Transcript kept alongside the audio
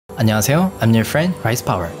안녕하세요, I'm your friend Rice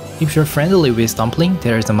Power. If you're friendly with dumpling,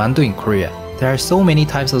 there is a mandu in Korea. There are so many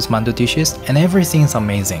types of mandu dishes and everything is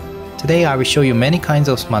amazing. Today I will show you many kinds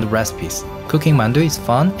of mandu recipes. Cooking mandu is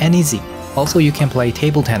fun and easy. Also you can play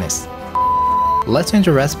table tennis. Let's change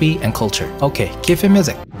the recipe and culture. Okay, give it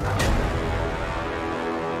music.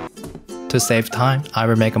 To save time, I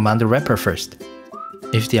will make a mandu wrapper first.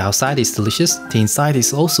 If the outside is delicious, the inside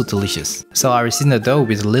is also delicious. So I will season the dough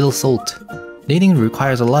with a little salt. Kneading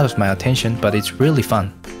requires a lot of my attention, but it's really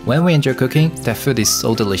fun. When we enjoy cooking, that food is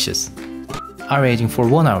so delicious. I'm waiting for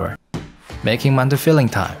 1 hour. Making mandu filling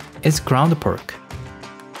time. It's ground pork.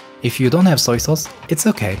 If you don't have soy sauce, it's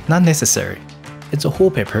okay, not necessary. It's a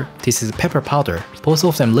whole pepper, this is pepper powder. Both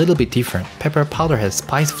of them a little bit different. Pepper powder has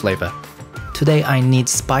spice flavor. Today I need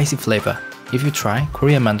spicy flavor. If you try,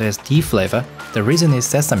 Korean mandu has deep flavor. The reason is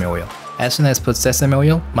sesame oil. As soon as put sesame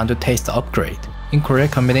oil, mandu taste upgrade. In Korea,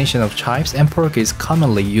 combination of chives and pork is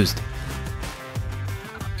commonly used.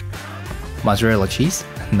 Mozzarella cheese?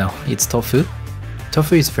 No, it's tofu.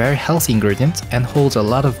 Tofu is very healthy ingredient and holds a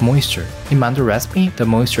lot of moisture. In mandu recipe, the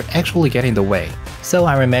moisture actually get in the way. So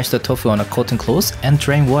I remesh the tofu on a cotton cloth and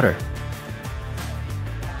drain water.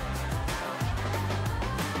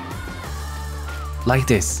 Like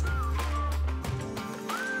this.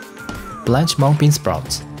 Blanch mung bean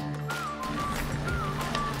sprouts.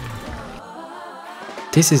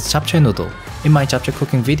 This is japchae noodle. In my japchae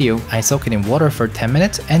cooking video, I soak it in water for 10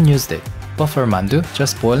 minutes and used it. But for mandu,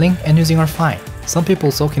 just boiling and using are fine. Some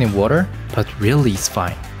people soak it in water, but really it's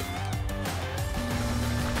fine.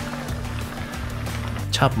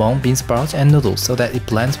 Chop mung bean sprouts and noodles so that it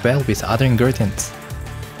blends well with other ingredients.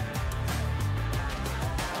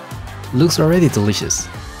 Looks already delicious.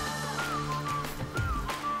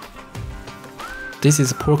 This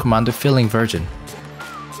is pork mandu filling version.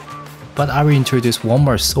 But I will introduce one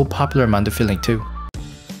more so popular mandu filling too.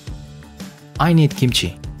 I need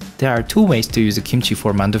kimchi. There are two ways to use kimchi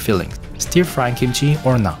for mandu filling, stir-frying kimchi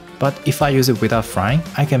or not. But if I use it without frying,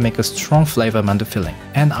 I can make a strong flavor mandu filling.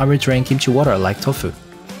 And I will drain kimchi water like tofu.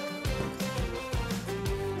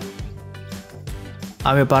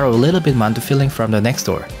 I will borrow a little bit mandu filling from the next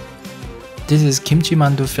door. This is kimchi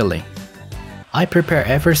mandu filling. I prepare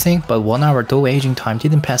everything, but 1 hour dough aging time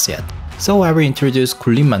didn't pass yet. So I will introduce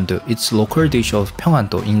gullim mandu, it's local dish of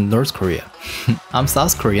Pyeonghan-do in North Korea. I'm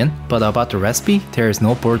South Korean, but about the recipe, there is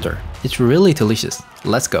no border. It's really delicious.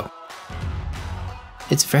 Let's go.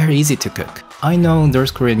 It's very easy to cook. I know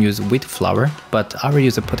North Korean use wheat flour, but I will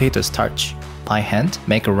use a potato starch. By hand,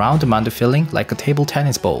 make a round mandu filling like a table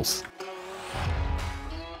tennis balls.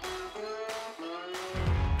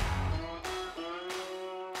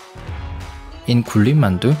 In gullim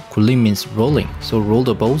mandu, gullim means rolling, so roll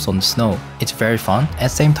the balls on the snow. It's very fun, at the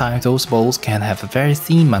same time those balls can have a very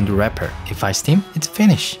thin mandu wrapper. If I steam, it's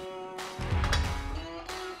finished.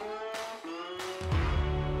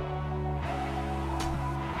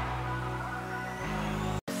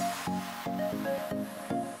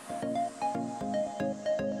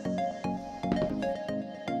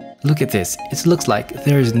 Look at this, it looks like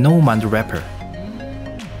there is no mandu wrapper.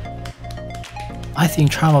 I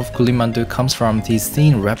think charm of gullim mandu comes from this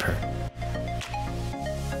thin wrapper.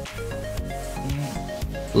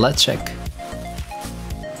 Let's check.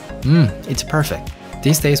 It's perfect.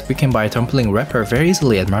 These days we can buy dumpling wrapper very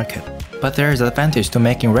easily at market. But there is an advantage to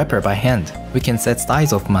making wrapper by hand. We can set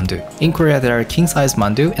size of mandu. In Korea there are king size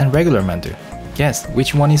mandu and regular mandu. Guess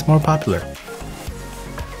which one is more popular?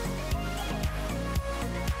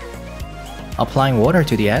 Applying water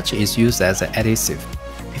to the edge is used as an adhesive.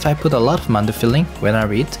 If I put a lot of mandu filling, when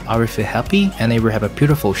I eat, I will feel happy and it will have a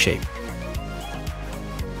beautiful shape.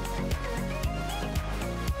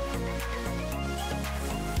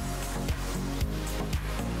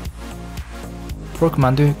 Pork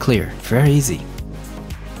mandu clear, very easy.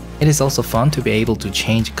 It is also fun to be able to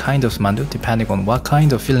change kind of mandu depending on what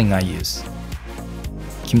kind of filling I use.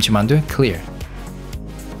 Kimchi mandu clear.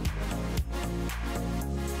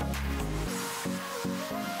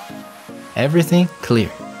 Everything clear.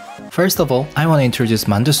 First of all, I want to introduce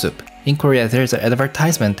mandu soup. In Korea, there's an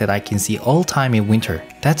advertisement that I can see all time in winter.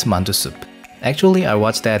 That's mandu soup. Actually, I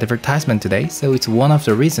watched the advertisement today, so it's one of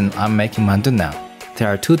the reasons I'm making mandu now. There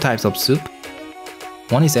are two types of soup.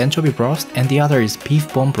 One is anchovy broth and the other is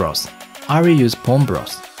beef bone broth. I will use bone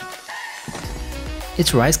broth.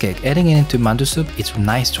 It's rice cake. Adding it into mandu soup is a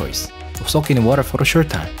nice choice. Soak it in water for a short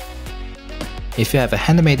time. If you have a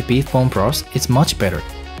handmade beef bone broth, it's much better.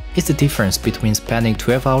 It's the difference between spending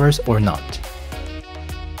 12 hours or not.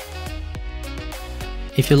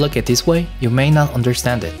 If you look at this way, you may not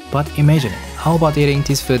understand it, but imagine it. How about eating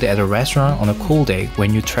this food at a restaurant on a cool day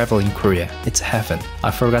when you travel in Korea? It's heaven.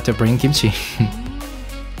 I forgot to bring kimchi.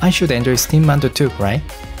 I should enjoy steamed mandu too, right?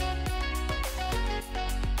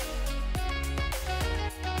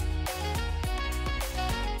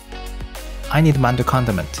 I need mandu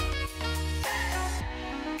condiment.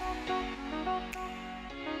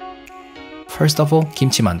 First of all,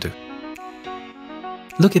 kimchi mandu.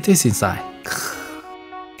 Look at this inside.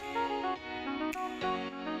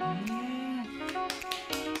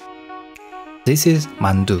 This is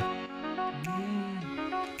mandu.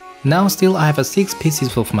 Now still I have 6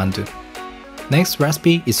 pieces of mandu. Next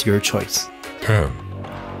recipe is your choice. 10,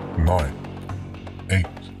 9, 8,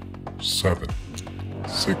 7,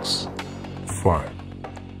 6, 5,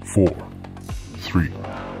 4, 3,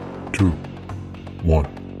 2,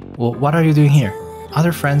 1. Well, what are you doing here?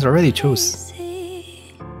 Other friends already chose.